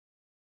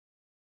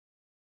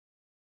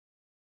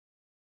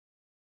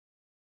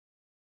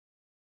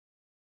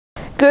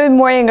Good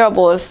morning,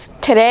 Rebels.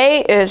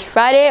 Today is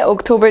Friday,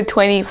 October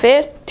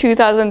 25th,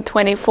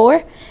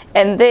 2024,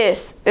 and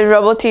this is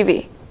Rebel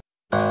TV.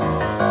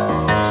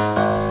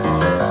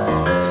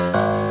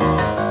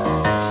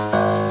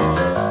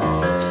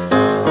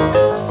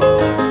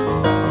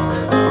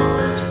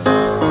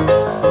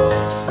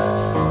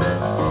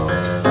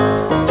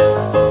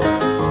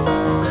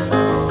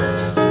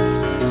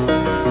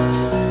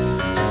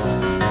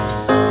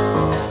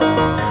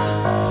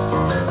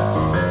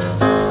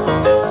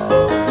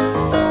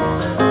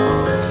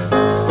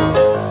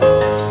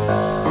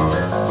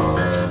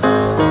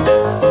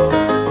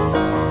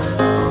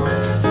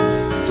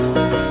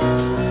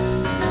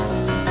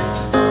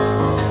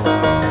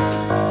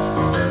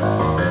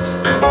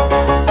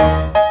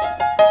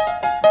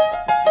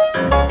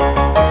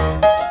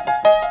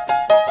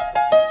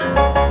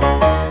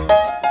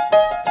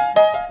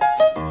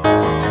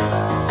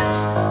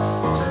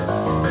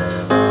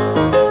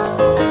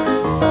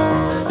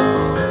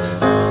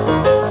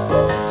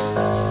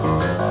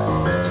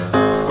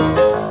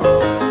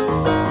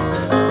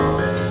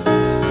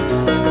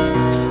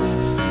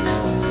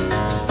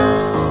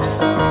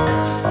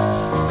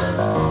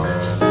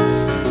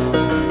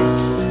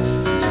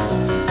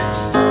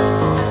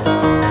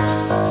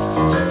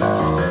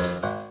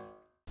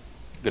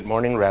 Good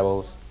morning,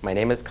 Rebels. My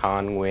name is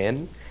Con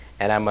Nguyen,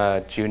 and I'm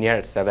a junior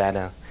at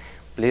Savanna.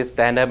 Please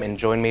stand up and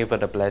join me for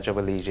the Pledge of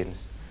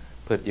Allegiance.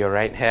 Put your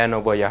right hand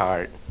over your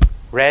heart.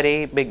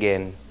 Ready,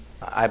 begin.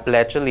 I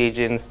pledge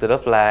allegiance to the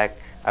flag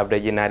of the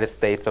United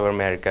States of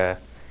America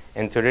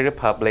and to the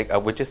republic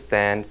of which it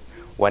stands,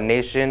 one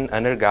nation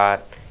under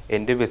God,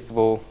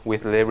 indivisible,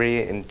 with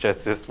liberty and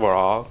justice for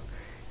all.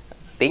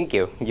 Thank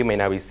you. You may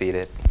now be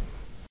seated.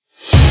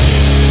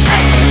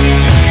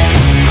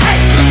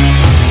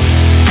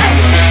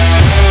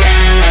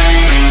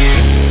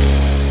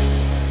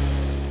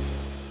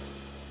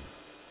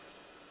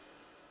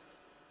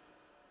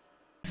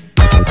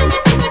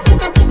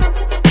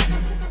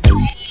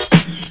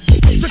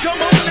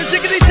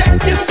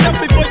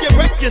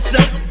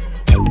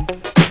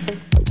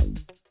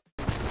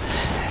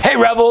 Hey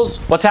Rebels,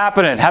 what's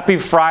happening? Happy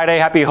Friday,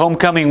 happy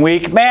homecoming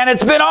week. Man,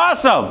 it's been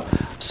awesome.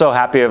 So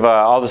happy of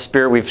all the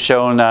spirit we've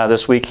shown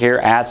this week here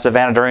at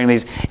Savanna during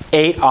these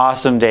 8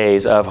 awesome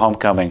days of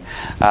homecoming.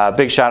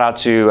 Big shout out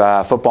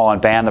to football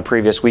and band the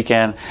previous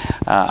weekend.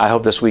 I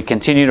hope this week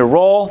continue to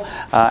roll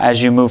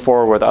as you move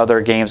forward with other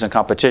games and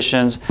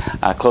competitions,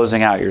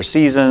 closing out your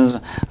seasons.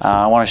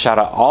 I want to shout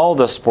out all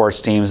the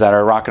sports teams that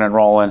are rocking and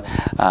rolling,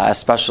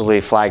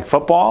 especially flag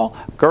football.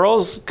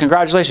 Girls,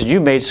 congratulations, you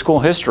made school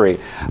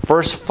history.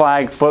 First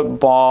flag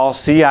football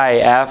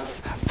CIF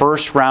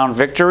first round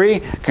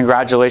victory.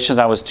 Congratulations.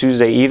 That was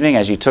Tuesday evening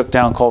as you took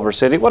down Culver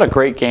City. What a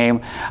great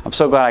game. I'm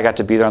so glad I got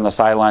to be there on the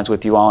sidelines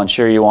with you all and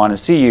cheer you on and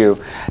see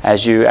you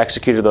as you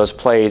executed those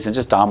plays and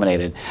just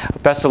dominated.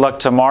 Best of luck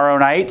tomorrow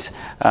night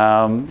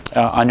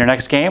on your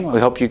next game. We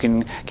hope you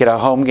can get a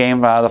home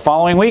game the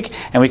following week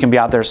and we can be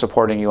out there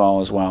supporting you all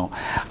as well.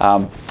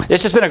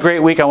 It's just been a great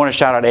week. I want to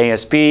shout out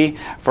ASB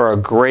for a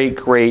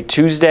great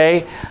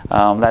Tuesday.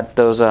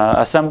 Those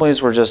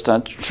assemblies were just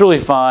truly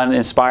fun,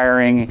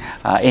 inspiring,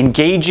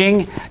 engaging,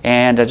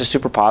 and just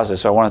super positive.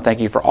 So I want to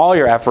thank you for all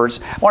your efforts.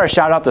 I want to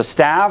shout out the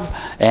staff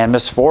and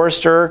Miss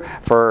Forrester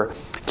for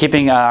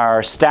keeping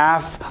our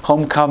staff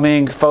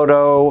homecoming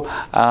photo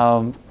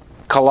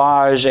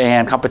collage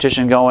and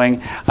competition going.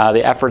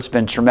 The effort's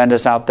been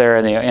tremendous out there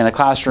in the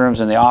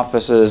classrooms and the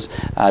offices.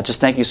 Just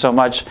thank you so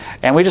much,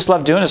 and we just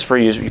love doing this for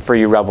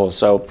you Rebels.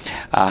 So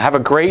have a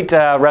great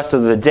rest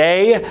of the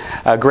day,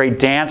 a great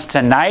dance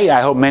tonight.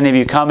 I hope many of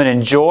you come and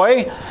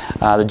enjoy.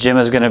 The gym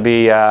is going to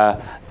be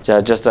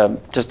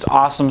just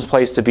awesome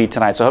place to be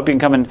tonight. So I hope you can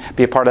come and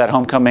be a part of that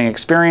homecoming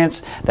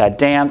experience, that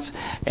dance,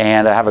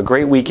 and have a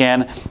great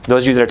weekend.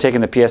 Those of you that are taking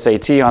the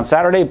PSAT on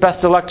Saturday,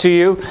 best of luck to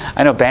you.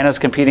 I know Banna's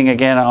competing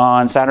again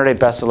on Saturday.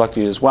 Best of luck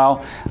to you as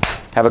well.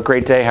 Have a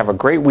great day, have a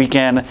great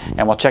weekend,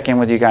 and we'll check in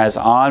with you guys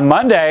on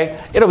Monday.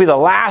 It'll be the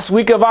last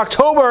week of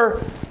October.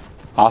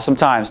 Awesome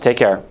times. Take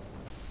care.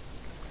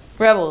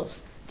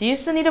 Rebels, do you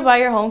still need to buy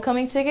your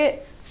homecoming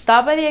ticket?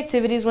 Stop by the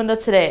activities window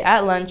today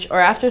at lunch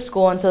or after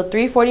school until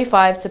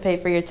 3:45 to pay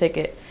for your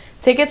ticket.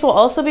 Tickets will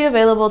also be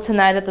available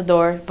tonight at the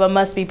door, but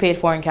must be paid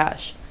for in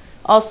cash.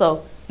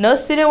 Also, no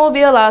student will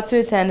be allowed to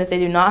attend if they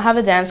do not have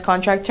a dance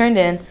contract turned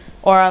in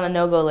or are on the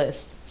no-go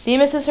list. See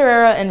Mrs.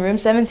 Herrera in room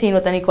 17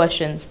 with any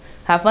questions.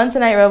 Have fun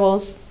tonight,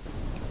 Rebels.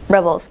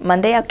 Rebels,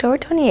 Monday, October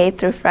 28th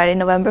through Friday,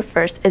 November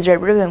 1st is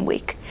Red Ribbon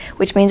Week,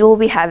 which means we'll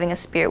be having a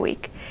Spear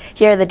Week.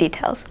 Here are the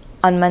details.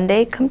 On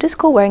Monday, come to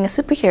school wearing a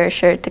superhero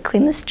shirt to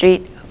clean the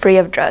street free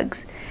of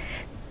drugs.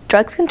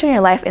 Drugs can turn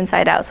your life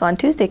inside out, so on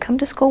Tuesday, come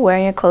to school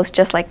wearing your clothes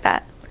just like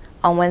that.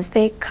 On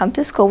Wednesday, come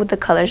to school with the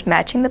colors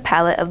matching the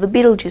palette of the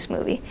Beetlejuice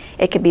movie.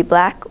 It could be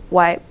black,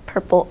 white,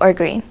 purple, or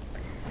green.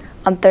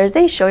 On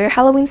Thursday, show your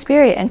Halloween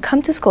spirit and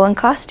come to school in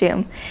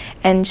costume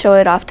and show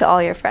it off to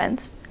all your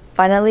friends.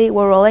 Finally,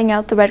 we're rolling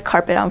out the red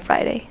carpet on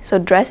Friday, so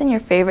dress in your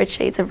favorite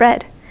shades of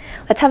red.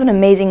 Let's have an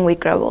amazing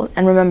week, Rebels,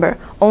 and remember,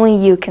 only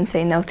you can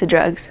say no to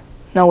drugs.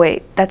 No,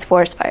 wait, that's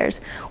forest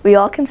fires. We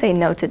all can say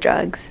no to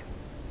drugs.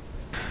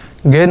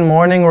 Good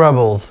morning,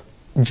 Rebels.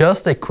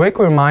 Just a quick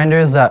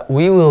reminder that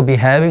we will be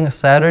having a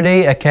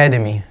Saturday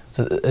Academy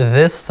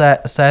this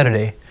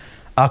Saturday,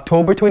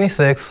 October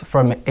 26th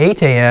from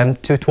 8 a.m.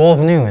 to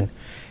 12 noon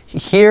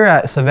here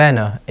at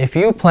Savanna. If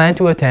you plan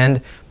to attend,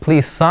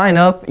 please sign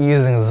up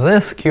using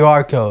this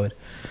QR code.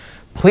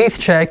 Please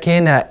check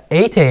in at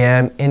 8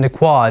 a.m. in the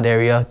quad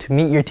area to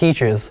meet your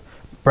teachers.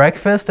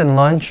 Breakfast and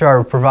lunch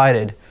are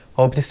provided.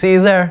 Hope to see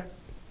you there.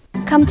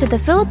 Come to the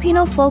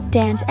Filipino Folk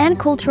Dance and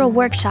Cultural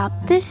Workshop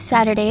this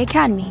Saturday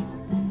Academy.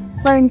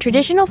 Learn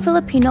traditional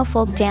Filipino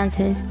folk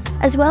dances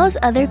as well as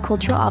other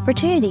cultural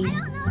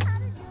opportunities.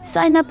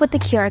 Sign up with the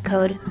QR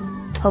code.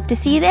 Hope to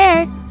see you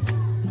there.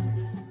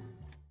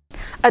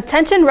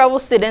 Attention Rebel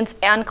students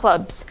and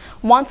clubs.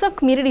 Want some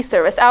community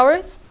service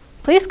hours?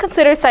 Please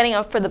consider signing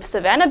up for the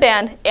Savanna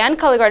Band and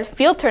Color Guard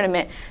Field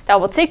Tournament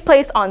that will take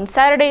place on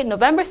Saturday,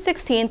 November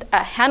 16th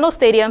at Handel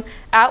Stadium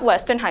at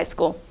Western High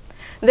School.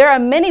 There are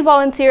many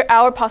volunteer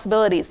hour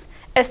possibilities,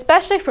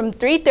 especially from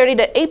 3:30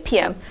 to 8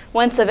 p.m.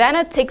 when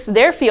Savanna takes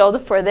their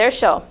field for their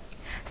show.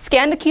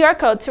 Scan the QR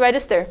code to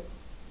register.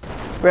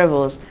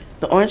 Rebels,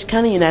 the Orange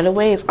County United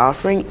Way is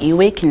offering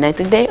E-Way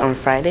Connected Day on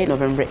Friday,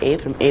 November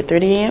 8th from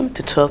 8:30 a.m.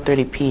 to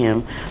 12:30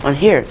 p.m.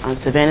 on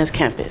Savannah's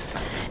campus.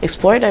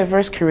 Explore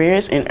diverse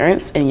careers in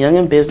Ernst and Young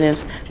in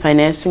Business,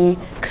 Financing,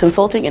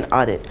 Consulting, and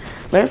Audit.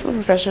 Learn from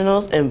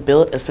professionals and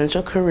build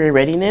essential career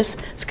readiness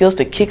skills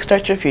to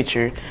kickstart your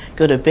future.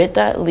 Go to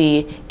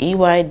bit.ly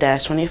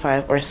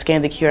EY-25 or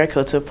scan the QR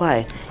code to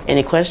apply.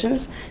 Any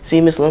questions?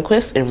 See Ms.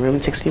 Lundquist in room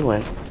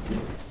 61.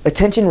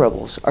 Attention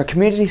Rebels, our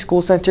community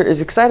school center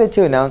is excited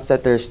to announce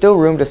that there is still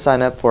room to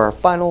sign up for our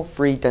final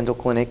free dental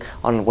clinic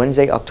on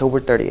Wednesday,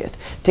 October 30th.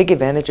 Take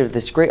advantage of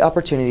this great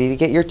opportunity to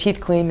get your teeth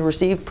cleaned,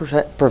 receive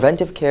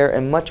preventive care,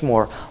 and much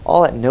more,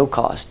 all at no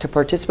cost. To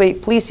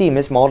participate, please see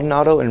Ms.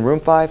 Maldonado in room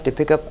 5 to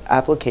pick up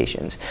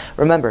applications.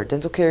 Remember,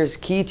 dental care is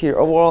key to your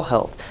overall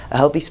health. A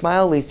healthy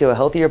smile leads to a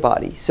healthier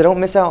body, so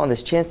don't miss out on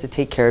this chance to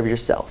take care of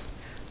yourself.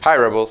 Hi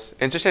Rebels,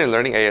 interested in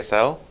learning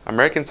ASL,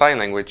 American Sign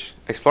Language?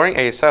 Exploring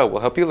ASL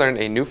will help you learn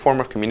a new form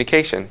of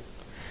communication.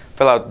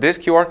 Fill out this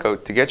QR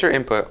code to get your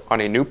input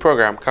on a new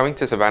program coming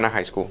to Savanna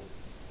High School.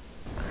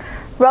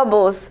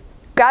 Rebels,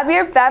 grab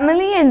your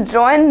family and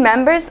join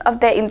members of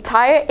the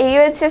entire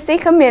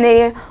AUHSD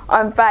community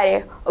on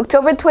Friday,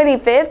 October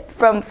 25th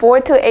from 4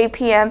 to 8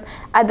 p.m.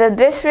 at the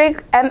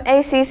District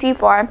MACC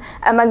Farm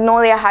at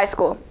Magnolia High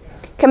School.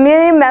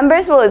 Community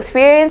members will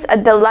experience a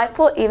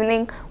delightful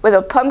evening with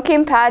a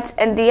pumpkin patch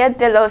and Dia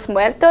de los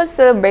Muertos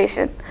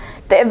celebration.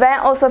 The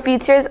event also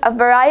features a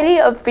variety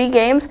of free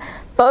games,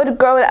 food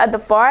grown at the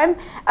farm,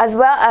 as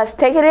well as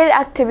ticketed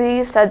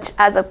activities such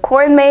as a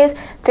corn maze,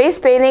 face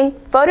painting,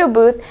 photo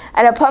booth,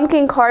 and a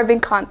pumpkin carving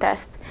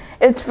contest.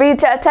 It's free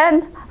to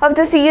attend. Hope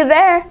to see you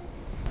there.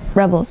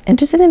 Rebels,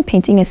 interested in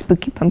painting a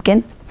spooky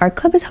pumpkin? Our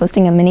club is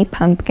hosting a mini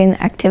pumpkin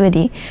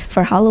activity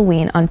for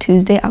Halloween on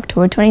Tuesday,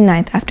 October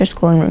 29th after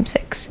school in room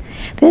 6.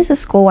 This is a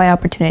school-wide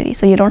opportunity,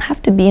 so you don't have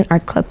to be in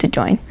our club to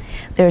join.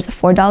 There is a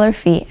 $4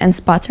 fee and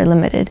spots are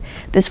limited.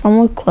 This form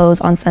will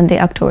close on Sunday,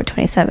 October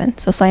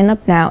 27th, so sign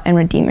up now and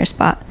redeem your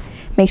spot.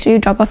 Make sure you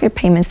drop off your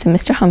payments to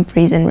Mr.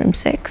 Humphreys in room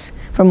 6.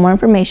 For more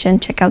information,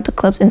 check out the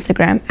club's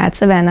Instagram at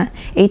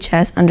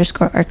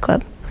SavannaHS_Art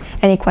Club.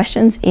 Any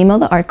questions, email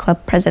the Art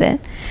Club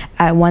president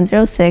at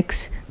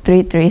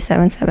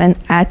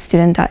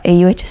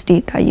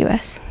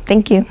 106-3377@student.auhsd.us.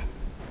 Thank you.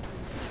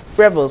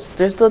 Rebels,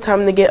 there's still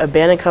time to get a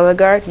band and color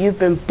guard. You've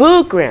been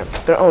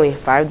boogrammed. They're only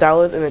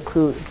 $5 and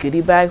include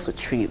goodie bags with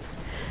treats.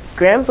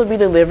 Grams will be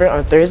delivered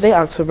on Thursday,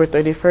 October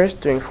 31st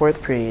during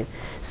 4th period.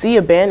 See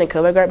a band and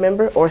color guard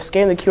member or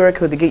scan the QR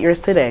code to get yours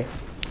today.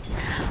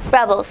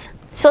 Rebels,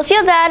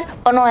 Sociedad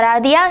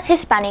Honoraria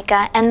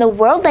Hispanica and the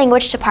World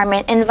Language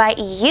Department invite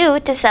you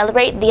to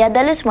celebrate Dia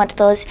de los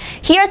Muertos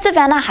here at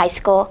Savanna High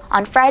School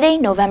on Friday,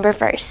 November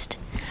 1st.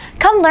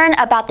 Come learn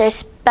about their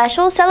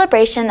special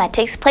celebration that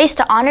takes place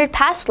to honor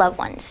past loved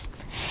ones.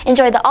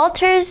 Enjoy the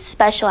altars,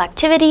 special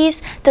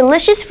activities,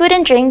 delicious food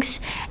and drinks,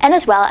 and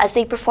as well as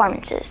the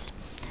performances.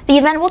 The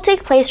event will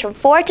take place from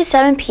 4 to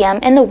 7 p.m.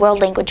 in the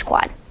World Language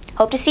Quad.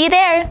 Hope to see you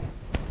there!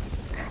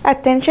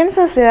 Attention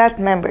Sociedad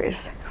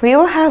members, we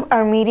will have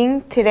our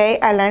meeting today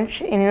at lunch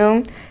in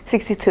room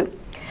 62.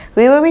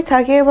 We will be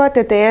talking about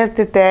the Day of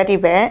the Dead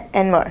event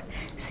and more.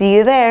 See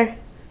you there!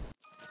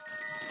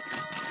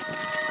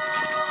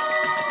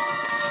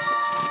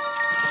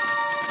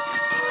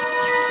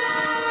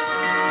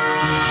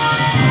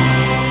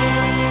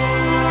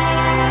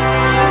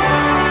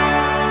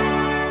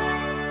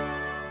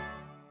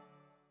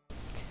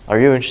 Are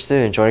you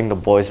interested in joining the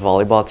boys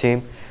volleyball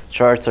team?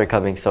 Charts are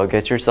coming, so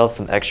get yourself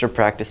some extra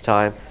practice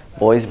time.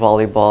 Boys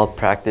volleyball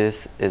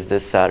practice is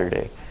this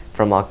Saturday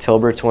from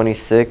October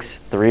 26,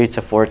 3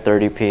 to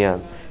 4:30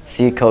 p.m.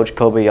 See Coach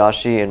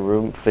Kobayashi in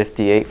room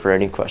 58 for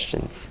any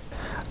questions.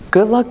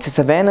 Good luck to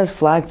Savannah's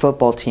flag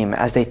football team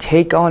as they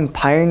take on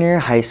Pioneer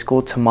High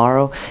School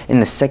tomorrow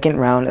in the second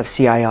round of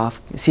CIF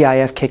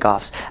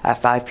kickoffs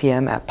at 5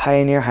 p.m. at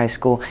Pioneer High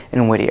School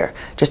in Whittier.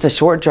 Just a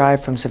short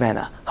drive from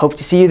Savannah. Hope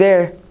to see you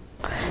there.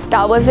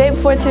 That was it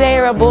for today,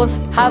 Rebels.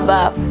 Have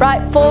a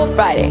frightful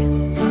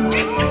Friday.